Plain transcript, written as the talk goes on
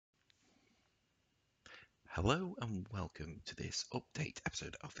Hello and welcome to this update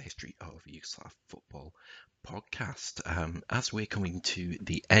episode of the History of Yugoslav Football podcast. As we're coming to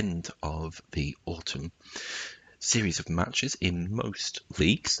the end of the autumn series of matches in most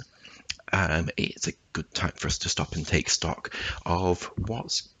leagues, it's a good time for us to stop and take stock of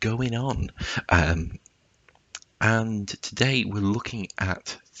what's going on. And today we're looking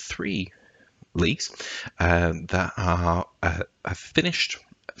at three leagues that have finished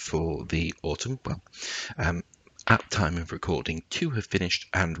for the autumn. At time of recording, two have finished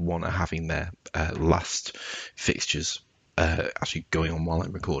and one are having their last fixtures actually going on while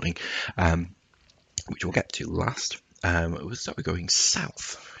I'm recording, which we'll get to last. We'll start going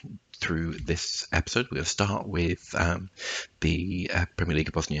south through this episode. We'll start with the Premier League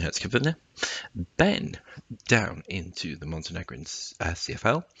of Bosnia and Herzegovina, then down into the Montenegrin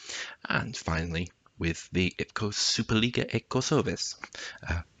CFL, and finally with the IPCO Superliga e Kosovis,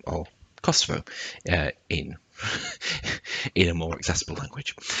 or Kosovo in a more accessible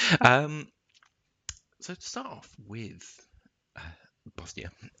language. So to start off with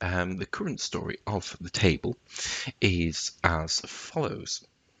Bosnia, the current story of the table is as follows.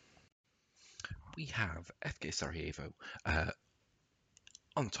 We have FK Sarajevo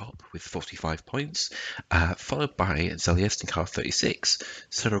on top with 45 points, followed by Zaljesnikar 36,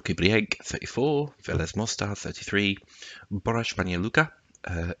 Ceroki Brijeg 34, Velez Mostar 33, Borac Banja Luka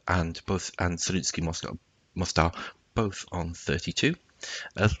and Srpski Mostar both on 32.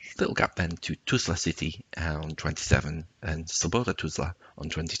 A little gap then to Tuzla City on 27 and Sloboda Tuzla on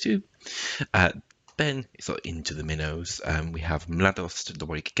 22. Then sort of into the minnows, we have Mladost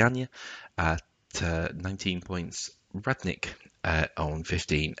Doborik Gania at 19 points, Radnik on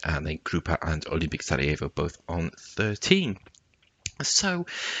 15, and then Krupa and Olympic Sarajevo both on 13. So,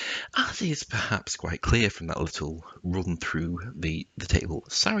 as is perhaps quite clear from that little run through the table,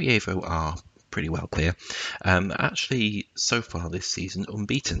 Sarajevo are pretty well clear. Actually, so far this season,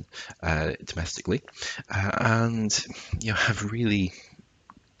 unbeaten domestically, and have really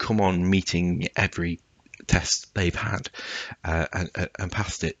come on meeting every test they've had and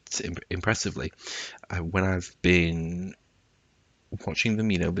passed it impressively. When I've been watching them,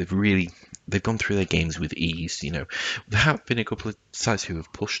 they've gone through their games with ease. There have been a couple of sides who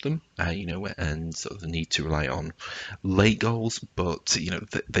have pushed them, and sort of the need to rely on late goals, but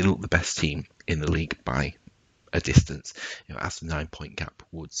they look the best team in the league by a distance, as the 9-point gap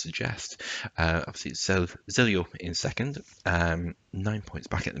would suggest. Obviously, it's Zelio in second, 9 points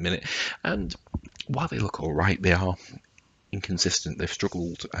back at the minute, and while they look all right, they are inconsistent. They've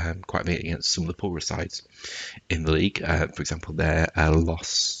struggled quite a bit against some of the poorer sides in the league. For example, their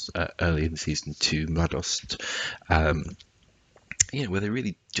loss early in the season to Mladost, where they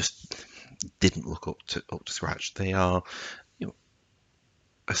really just didn't look up to scratch. They are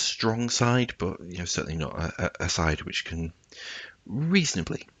a strong side, but certainly not a side which can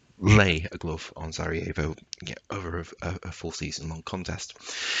reasonably lay a glove on Sarajevo over a full season long contest.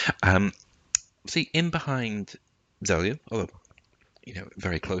 See, in behind Zelio, although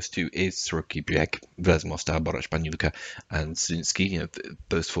very close to, is Ceroki Brijeg, Velez Mostar, Borac Banja Luka, and Studentski.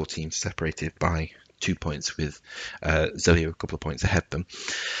 Those four teams separated by 2 points, with Zelio a couple of points ahead of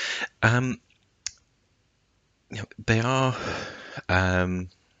them. They are,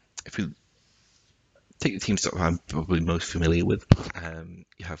 if we take the teams that I'm probably most familiar with,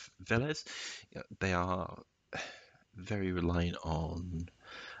 you have Velez. They are very reliant on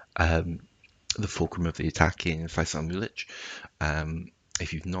the fulcrum of the attack in Faisal Mulic.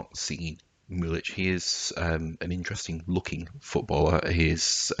 If you've not seen Mulic, he is an interesting looking footballer. He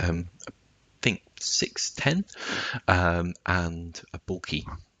is, I think, 6'10", and a bulky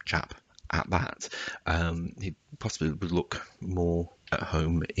chap at that. He possibly would look more at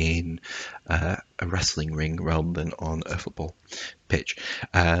home in a wrestling ring rather than on a football pitch.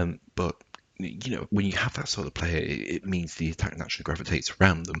 But when you have that sort of player, it means the attack naturally gravitates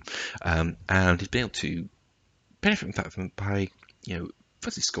around them, and he's been able to benefit from that by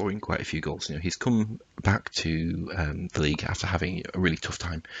firstly scoring quite a few goals. He's come back to the league after having a really tough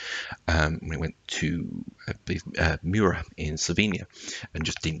time when he went to Mura in Slovenia and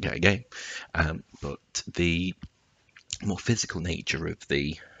just didn't get a game. But the more physical nature of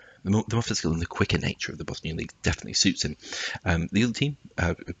the more physical and the quicker nature of the Bosnian league definitely suits him. The other team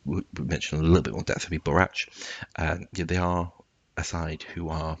we mentioned a little bit more depth would be Borac. They are a side who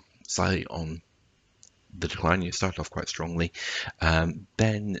are slightly on the decline. You started off quite strongly.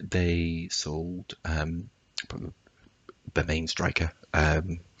 Then they sold the main striker,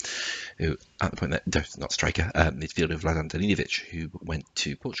 who at the point that not striker, midfielder Vladan Daninovic, who went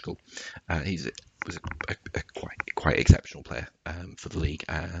to Portugal. He was a quite exceptional player for the league.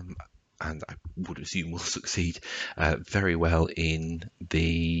 and I would assume will succeed very well in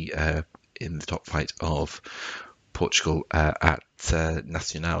the top flight of Portugal at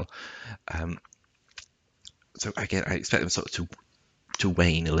Nacional. So again, I expect them sort of to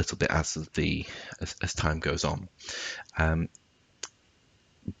wane a little bit as time goes on.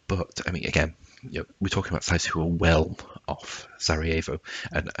 But I mean, again, we're talking about sides who are well off Sarajevo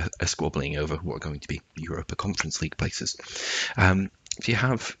and are squabbling over what are going to be Europa Conference League places. So you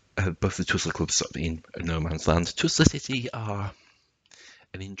have both the Tuzla clubs sort of in no man's land. Tuzla City are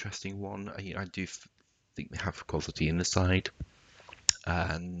an interesting one. I do think they have quality in the side,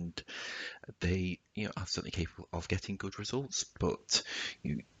 and they are certainly capable of getting good results, but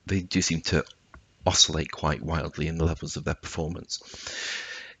they do seem to oscillate quite wildly in the levels of their performance.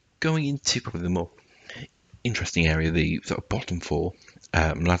 Going into probably the more interesting area, the sort of bottom four,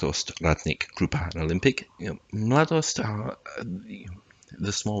 Mladost, Radnik, Grupa, and Olympic. Mladost are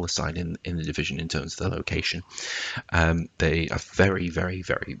the smallest side in the division in terms of their location. They are very, very,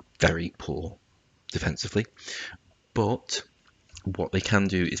 very, very poor defensively, but what they can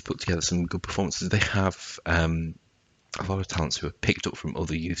do is put together some good performances. They have a lot of talents who are picked up from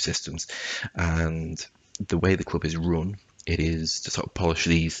other youth systems, and the way the club is run, it is to sort of polish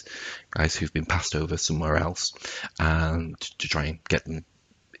these guys who've been passed over somewhere else and to try and get them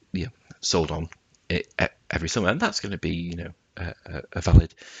sold on every summer. And that's going to be a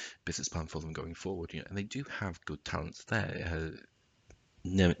valid business plan for them going forward. And they do have good talents there.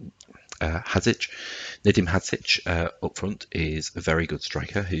 Nedim Hadzic up front is a very good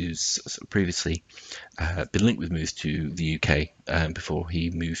striker who's previously been linked with moves to the UK before he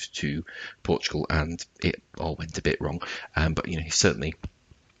moved to Portugal, and it all went a bit wrong. But he's certainly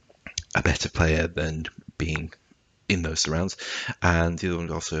a better player than being in those surrounds. And the other one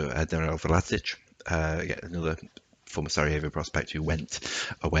is also Darnell Vlasic, another former Sarajevo prospect who went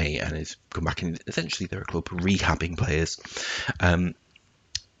away and has come back. And essentially, they're a club rehabbing players.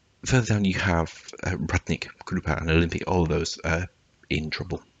 Further down, you have Radnik, Grupa, and Olympic. All of those are in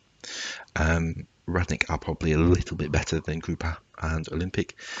trouble. Radnik are probably a little bit better than Grupa and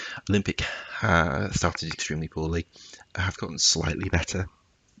Olympic. Olympic started extremely poorly, have gotten slightly better,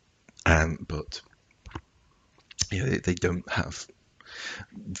 but they don't have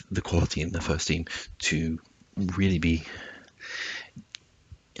the quality in the first team to really be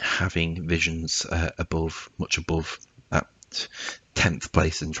having visions much above that 10th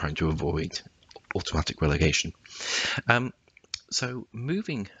place and trying to avoid automatic relegation. So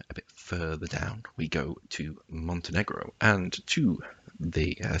moving a bit further down, we go to Montenegro and to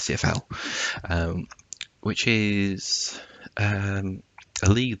the CFL, which is a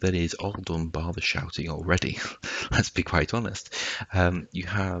league that is all done bar the shouting already. Let's be quite honest. You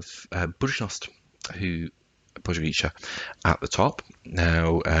have Budućnost, Podgorica at the top.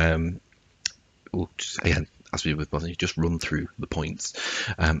 Now, we'll just, again, as we did with Bosnia, just run through the points.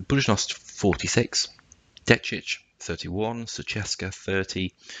 Budućnost 46, Decic 31, Suceska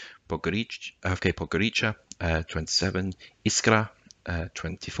 30, Podgorica 27, Iskra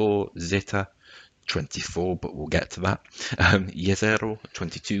 24, Zeta 24, but we'll get to that. Jezero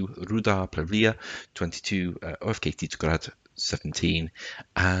 22, Ruda Plavlija 22, OFK Titograd 17,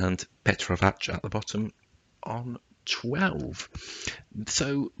 and Petrovac at the bottom on 12.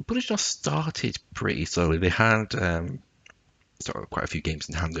 So Budućnost started pretty slowly. They had quite a few games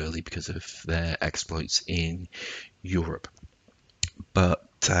in hand early because of their exploits in Europe, but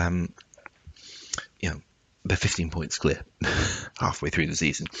they're 15 points clear halfway through the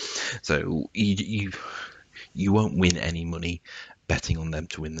season. So you won't win any money betting on them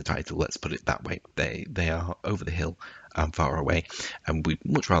to win the title. Let's put it that way. They are over the hill and far away, and we'd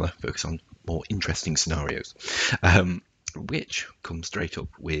much rather focus on more interesting scenarios, which come straight up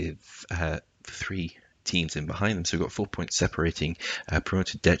with 3 teams in behind them. So we've got 4 points separating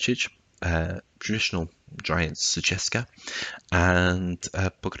promoted Decic, traditional giants Suceska, and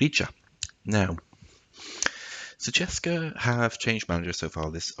Podgorica. Now, Suceska have changed manager so far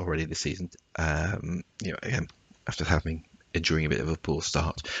this season. Again, after enduring a bit of a poor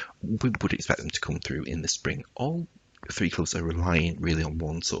start, we would expect them to come through in the spring. All 3 clubs are relying really on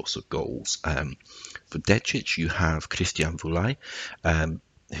one source of goals. For Decic, you have Cristian Vulai,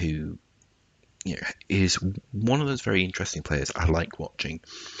 who is one of those very interesting players I like watching,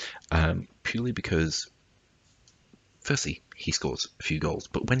 purely because, firstly, he scores a few goals,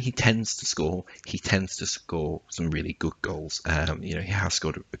 but when he tends to score some really good goals. He has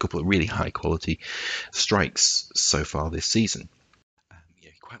scored a couple of really high quality strikes so far this season.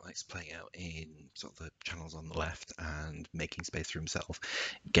 He quite likes playing out in sort of the channels on the left and making space for himself,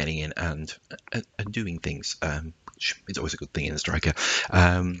 getting in and doing things, which is always a good thing in a striker.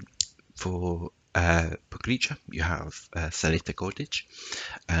 For Podgorica, you have Seleta Gordic,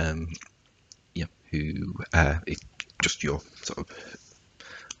 who is just your sort of,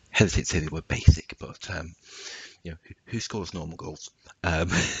 hesitate to say the word basic, but who scores normal goals,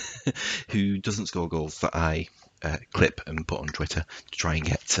 who doesn't score goals that I clip and put on Twitter to try and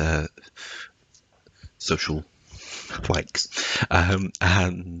get social likes.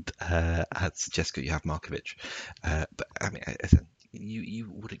 And at Jessica, you have Markovic. But I mean, you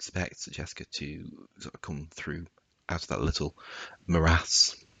would expect Jessica to sort of come through out of that little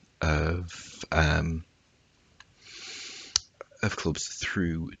morass of clubs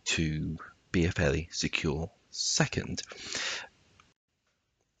through to be a fairly secure second.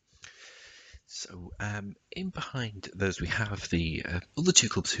 So in behind those, we have the other two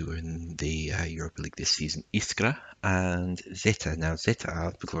clubs who are in the Europa League this season, Iskra and Zeta. Now, Zeta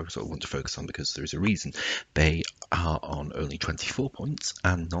are the club I sort of want to focus on because there is a reason. They are on only 24 points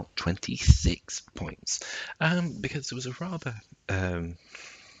and not 26 points, because there was a rather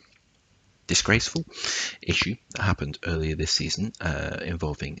disgraceful issue that happened earlier this season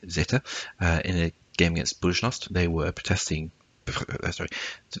involving Zeta in a game against Budućnost. They were protesting.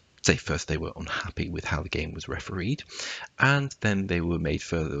 Say first they were unhappy with how the game was refereed, and then they were made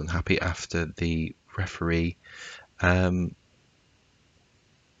further unhappy after the referee was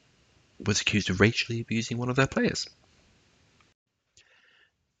accused of racially abusing one of their players.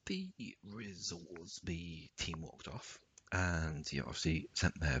 The result was the team walked off, and obviously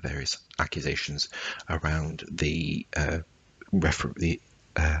sent their various accusations around the referee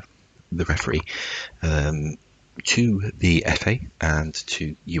to the FA and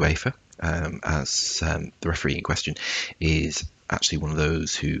to UEFA, as the referee in question is actually one of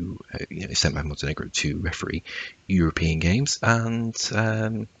those who is sent by Montenegro to referee European games. And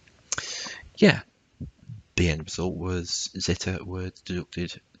the end result was Zeta were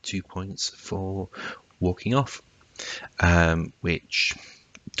deducted 2 points for walking off, which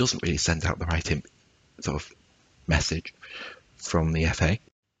doesn't really send out the right sort of message from the FA.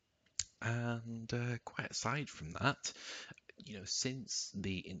 And quite aside from that, since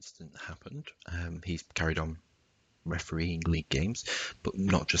the incident happened, he's carried on refereeing league games, but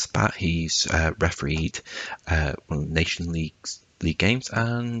not just that, he's refereed one of the Nation league games,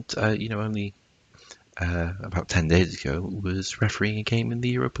 and only about 10 days ago was refereeing a game in the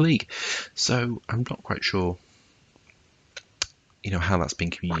Europa League. So I'm not quite sure how that's been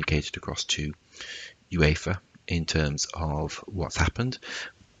communicated across to UEFA in terms of what's happened,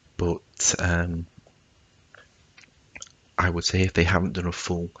 but I would say if they haven't done a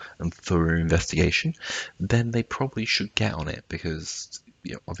full and thorough investigation, then they probably should get on it, because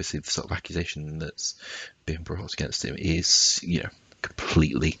obviously the sort of accusation that's been brought against him is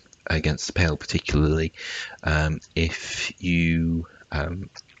completely against the pale, particularly if you are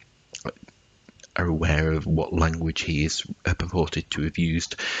aware of what language he is purported to have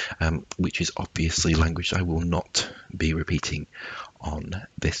used, which is obviously language I will not be repeating on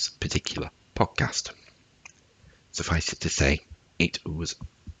this particular podcast. Suffice it to say, it was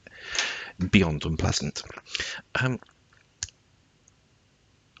beyond unpleasant.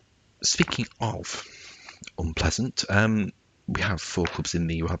 Speaking of unpleasant, we have 4 clubs in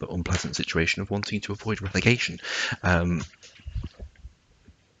the rather unpleasant situation of wanting to avoid relegation.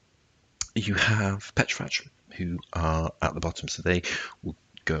 You have Petrovac, who are at the bottom, so they will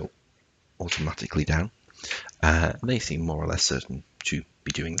go automatically down. They seem more or less certain to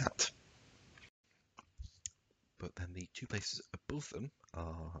be doing that. But then the 2 places above them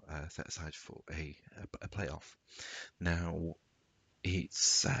are set aside for a playoff. Now,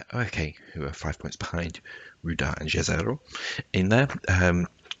 it's OK, who are 5 points behind Ruda and Jezero in there.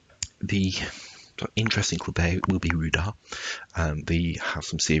 The interesting club there will be Ruda. They have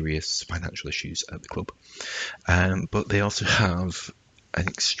some serious financial issues at the club, but they also have an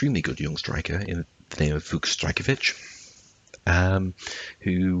extremely good young striker in the name of Vuk Strajkovic,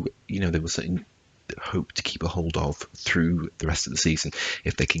 who they will certainly hope to keep a hold of through the rest of the season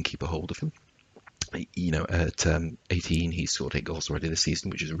if they can keep a hold of him. At 18, he scored 8 goals already this season,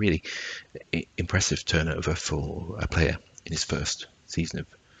 which is a really impressive turnover for a player in his first season of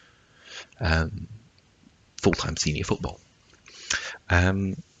full-time senior football.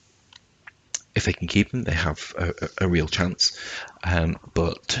 If they can keep him, they have a real chance.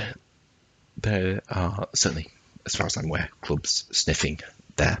 But there are certainly, as far as I'm aware, clubs sniffing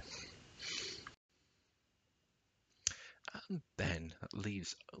there. And then that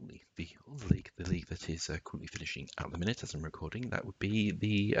leaves only the other league, the league that is currently finishing at the minute as I'm recording. That would be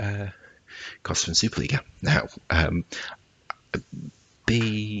the Kosovo Superliga. Now,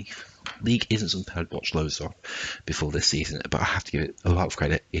 the league isn't something I'd watched loads of before this season, but I have to give it a lot of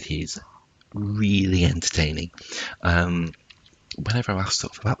credit. It is really entertaining. Whenever I'm asked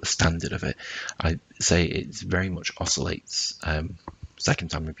sort of about the standard of it, I say it very much oscillates.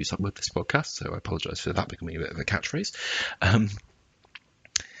 Second time we've used that word this podcast, so I apologise for that becoming a bit of a catchphrase.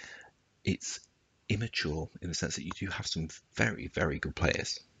 It's immature in the sense that you do have some very, very good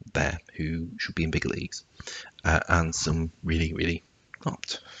players there who should be in bigger leagues, and some really, really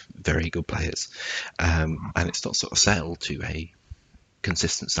not very good players. And it's not sort of settled to a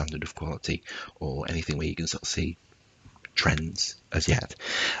consistent standard of quality or anything where you can sort of see trends as yet.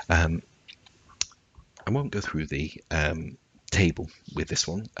 I won't go through the table with this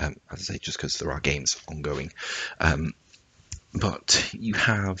one, as I say, just because there are games ongoing. But you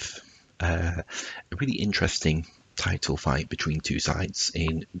have a really interesting title fight between two sides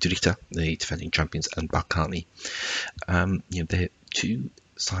in Drita, the defending champions, and Balkani. They're two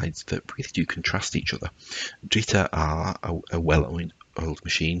sides that really do contrast each other. Drita are a well-oiled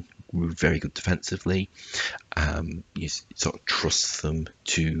machine, very good defensively. You sort of trust them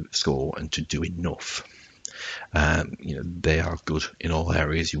to score and to do enough. They are good in all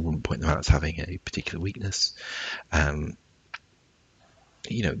areas. You wouldn't point them out as having a particular weakness. They're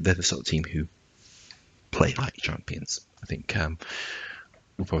the sort of team who play like champions. I think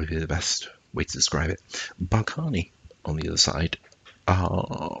would probably be the best way to describe it. Balkani, on the other side,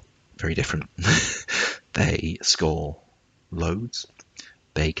 are very different. They score loads.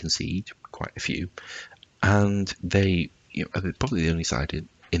 They concede quite a few, and they are probably the only side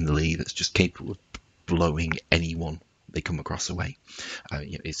in the league that's just capable of blowing anyone they come across away.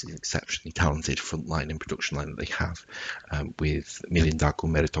 It's an exceptionally talented front line and production line that they have, with Milindaku,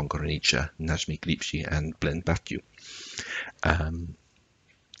 Meriton Koronicha, Najmi Gripsi, and Blen Batju. I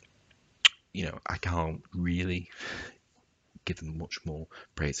can't really give them much more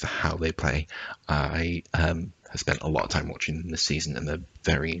praise for how they play. I have spent a lot of time watching them this season, and they're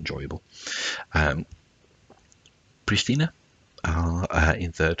very enjoyable. Pristina are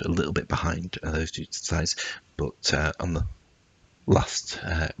in third, a little bit behind those two sides, but on the last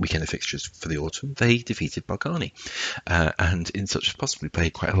weekend of fixtures for the autumn, they defeated Balkani, and in such possibly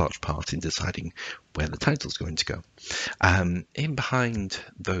played quite a large part in deciding where the title's going to go. In behind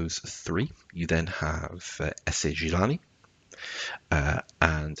those three, you then have SC Gilani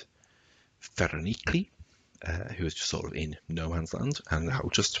and Veronikli, who is just sort of in no man's land, and I'll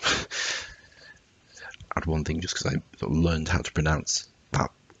just add one thing just because I sort of learned how to pronounce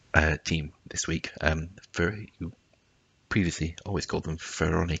that team this week. You previously always called them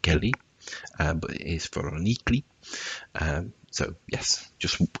Veronikeli, but it is Veronikli. So yes,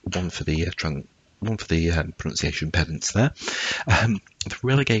 just one for the pronunciation pedants there. The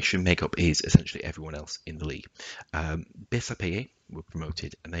relegation makeup is essentially everyone else in the league. BSAPE were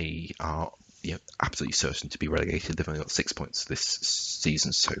promoted, and they are absolutely certain to be relegated. They've only got 6 points this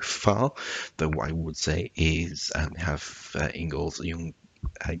season so far, though what I would say is they have in goals a young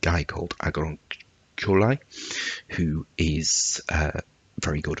guy called Agoron Cholai, who is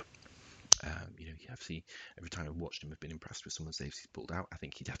very good. Every time I've watched him, I've been impressed with some of the saves he's pulled out. I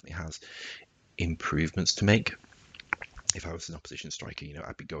think he definitely has improvements to make. If I was an opposition striker,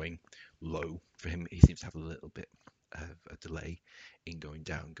 I'd be going low for him. He seems to have a little bit of a delay in going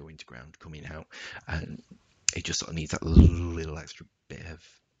down, going to ground, coming out, and it just sort of needs that little extra bit of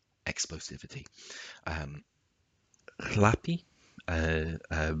explosivity. Lappy,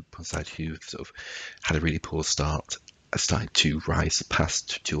 one side who sort of had a really poor start, started to rise the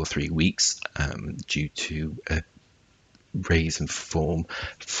past 2 or 3 weeks due to a raise in form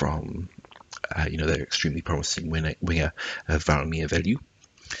from their extremely promising winger Varomir Velu.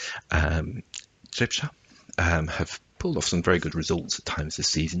 Trepcha have pulled off some very good results at times this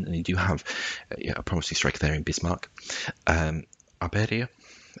season, and you do have a promising striker there in Bismarck. Arberia,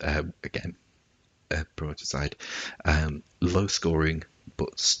 again, promoted side, low scoring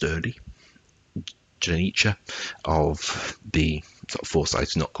but sturdy. Janica of the sort of 4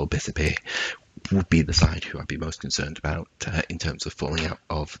 sides not called BSAP would be the side who I'd be most concerned about in terms of falling out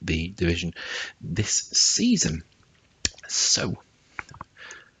of the division this season. So,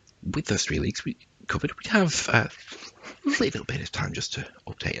 with those 3 leagues we covered, we have a little bit of time just to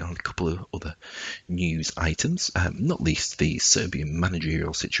update on a couple of other news items, not least the Serbian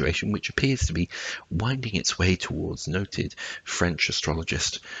managerial situation, which appears to be winding its way towards noted French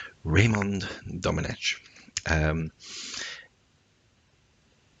astrologist Raymond Domenech.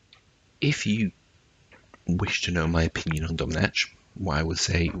 If you wish to know my opinion on Domenech, what I would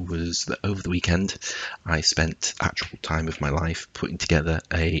say was that over the weekend I spent actual time of my life putting together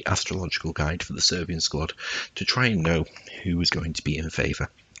a astrological guide for the Serbian squad to try and know who was going to be in favour.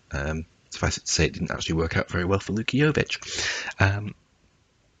 Suffice it to say, it didn't actually work out very well for Luka Jovic.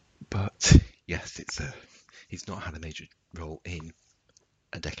 But yes, he's not had a major role in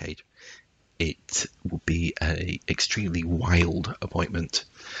a decade. It will be a extremely wild appointment,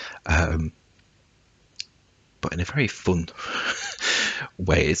 but in a very fun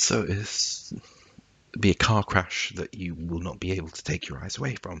way. It's be a car crash that you will not be able to take your eyes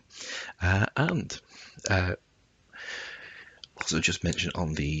away from. And also just mention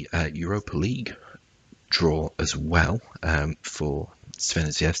on the Europa League draw as well, for Crvena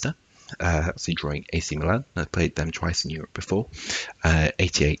Zvezda. Actually drawing AC Milan. I've played them twice in Europe before,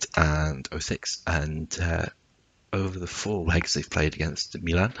 88 and 06, and over the 4 legs they've played against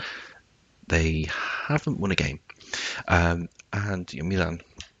Milan, they haven't won a game. And Milan,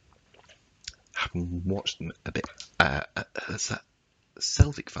 having watched them a bit as a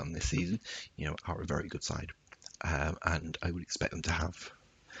Celtic fan this season, are a very good side, and I would expect them to have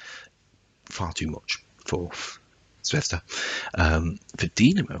far too much for Zvezda. For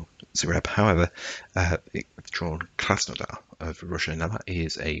Dinamo Zagreb, however, they've drawn Krasnodar of Russia. Now that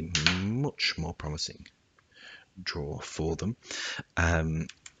is a much more promising draw for them.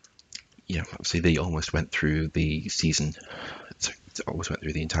 Obviously they almost went through the season, almost went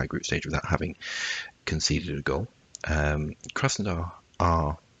through the entire group stage without having conceded a goal. Krasnodar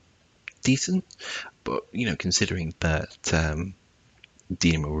are decent, but considering that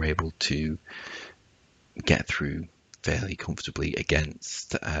Dinamo were able to get through fairly comfortably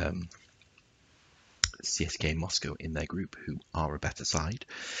against CSKA Moscow in their group, who are a better side,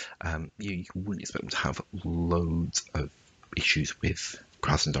 you wouldn't expect them to have loads of issues with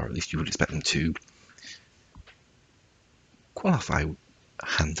Krasnodar. At least you would expect them to qualify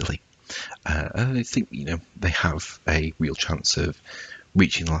handily. I think they have a real chance of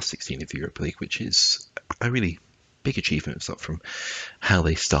reaching the last 16 of the Europa League, which is a really big achievement from how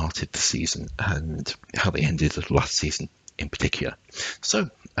they started the season and how they ended the last season in particular. So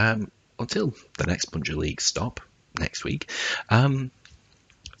until the next Bunch of League stop next week,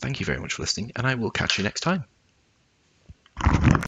 thank you very much for listening, and I will catch you next time.